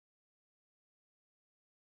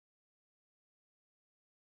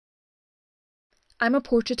I'm a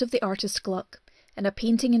portrait of the artist Gluck, in a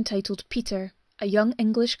painting entitled Peter, a young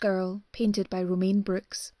English girl, painted by Romaine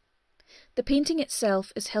Brooks. The painting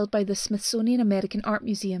itself is held by the Smithsonian American Art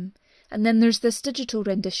Museum, and then there's this digital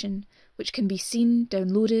rendition, which can be seen,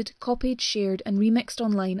 downloaded, copied, shared and remixed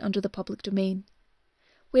online under the public domain.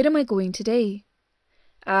 Where am I going today?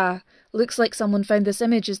 Looks like someone found this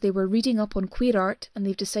image as they were reading up on queer art and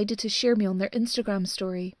they've decided to share me on their Instagram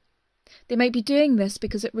story. They might be doing this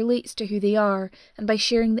because it relates to who they are, and by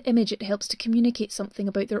sharing the image it helps to communicate something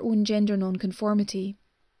about their own gender nonconformity.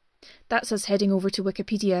 That's us heading over to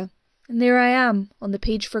Wikipedia, and there I am, on the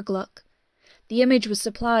page for Gluck. The image was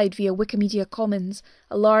supplied via Wikimedia Commons,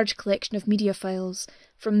 a large collection of media files.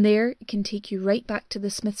 From there it can take you right back to the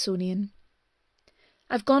Smithsonian.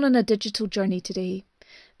 I've gone on a digital journey today.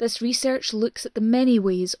 This research looks at the many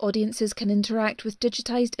ways audiences can interact with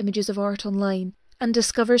digitised images of art online, and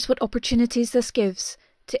discovers what opportunities this gives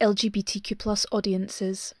to LGBTQ+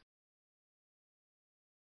 audiences.